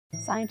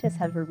Scientists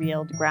have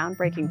revealed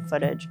groundbreaking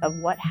footage of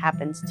what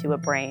happens to a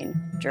brain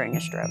during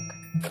a stroke.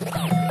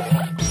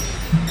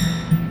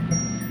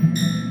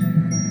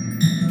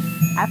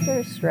 After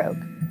a stroke,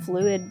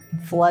 fluid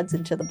floods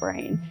into the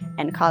brain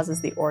and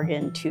causes the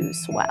organ to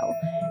swell.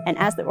 And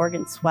as the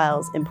organ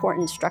swells,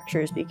 important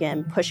structures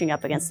begin pushing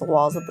up against the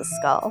walls of the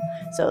skull.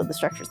 So the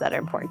structures that are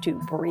important to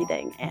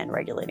breathing and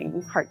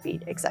regulating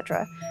heartbeat,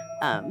 etc.,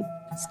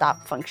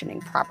 stop functioning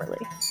properly.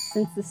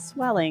 Since the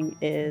swelling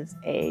is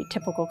a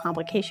typical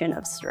complication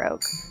of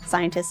stroke,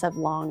 scientists have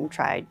long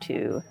tried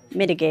to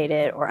mitigate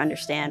it or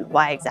understand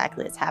why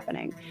exactly it's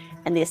happening.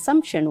 And the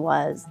assumption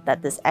was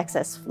that this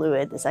excess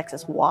fluid, this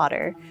excess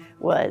water,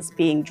 was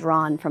being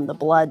drawn from the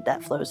blood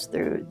that flows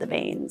through the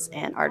veins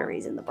and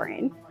arteries in the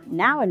brain.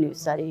 Now a new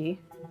study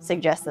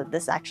suggests that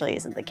this actually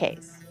isn't the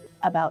case.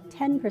 About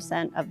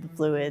 10% of the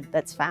fluid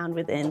that's found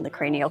within the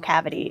cranial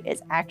cavity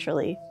is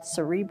actually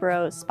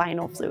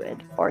cerebrospinal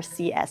fluid, or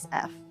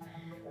CSF.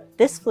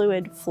 This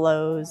fluid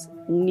flows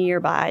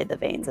nearby the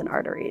veins and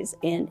arteries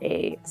in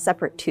a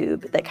separate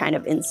tube that kind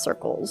of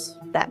encircles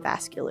that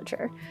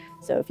vasculature.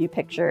 So if you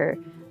picture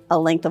a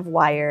length of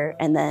wire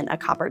and then a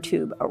copper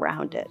tube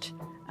around it,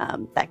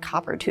 that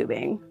copper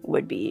tubing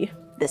would be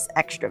this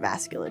extra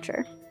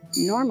vasculature.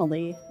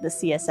 Normally, the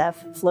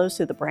CSF flows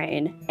through the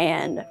brain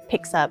and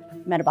picks up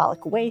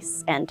metabolic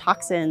wastes and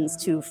toxins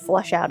to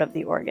flush out of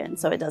the organ.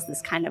 So it does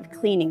this kind of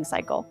cleaning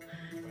cycle.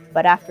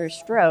 But after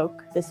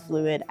stroke, this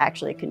fluid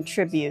actually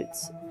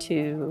contributes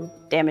to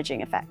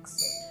damaging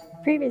effects.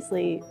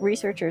 Previously,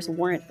 researchers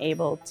weren't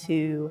able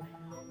to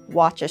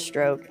watch a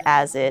stroke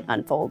as it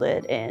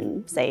unfolded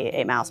in, say,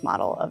 a mouse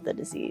model of the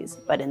disease.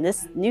 But in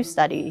this new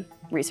study,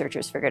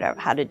 researchers figured out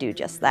how to do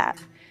just that.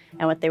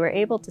 And what they were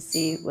able to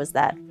see was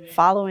that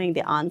following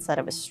the onset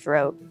of a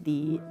stroke,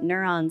 the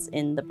neurons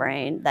in the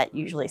brain that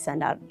usually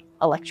send out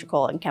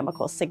electrical and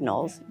chemical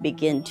signals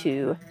begin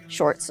to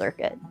short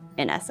circuit,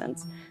 in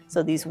essence.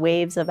 So these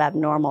waves of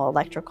abnormal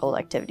electrical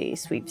activity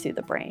sweep through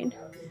the brain.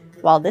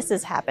 While this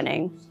is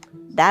happening,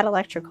 that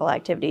electrical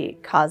activity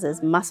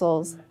causes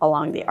muscles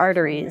along the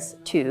arteries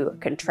to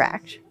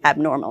contract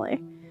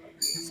abnormally.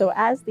 So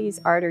as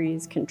these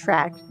arteries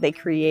contract, they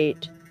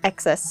create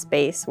excess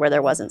space where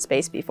there wasn't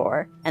space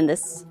before, and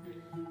this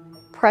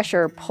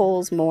pressure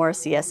pulls more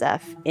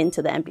CSF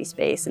into the empty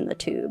space in the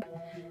tube.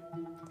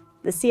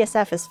 The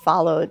CSF is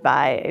followed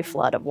by a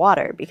flood of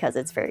water because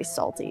it's very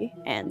salty,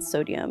 and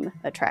sodium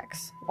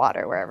attracts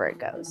water wherever it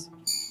goes.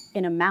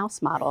 In a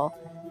mouse model,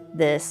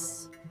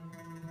 this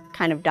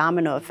kind of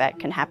domino effect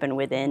can happen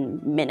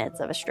within minutes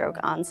of a stroke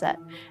onset.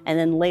 And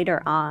then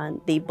later on,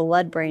 the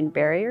blood-brain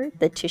barrier,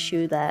 the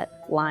tissue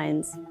that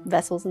lines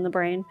vessels in the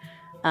brain,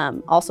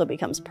 also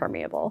becomes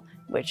permeable,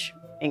 which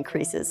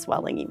increases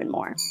swelling even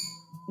more.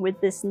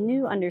 With this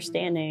new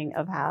understanding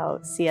of how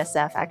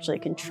CSF actually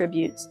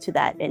contributes to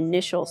that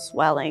initial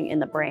swelling in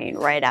the brain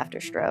right after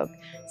stroke,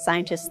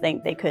 scientists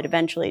think they could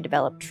eventually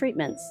develop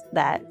treatments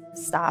that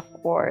stop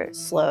or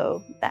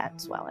slow that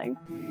swelling.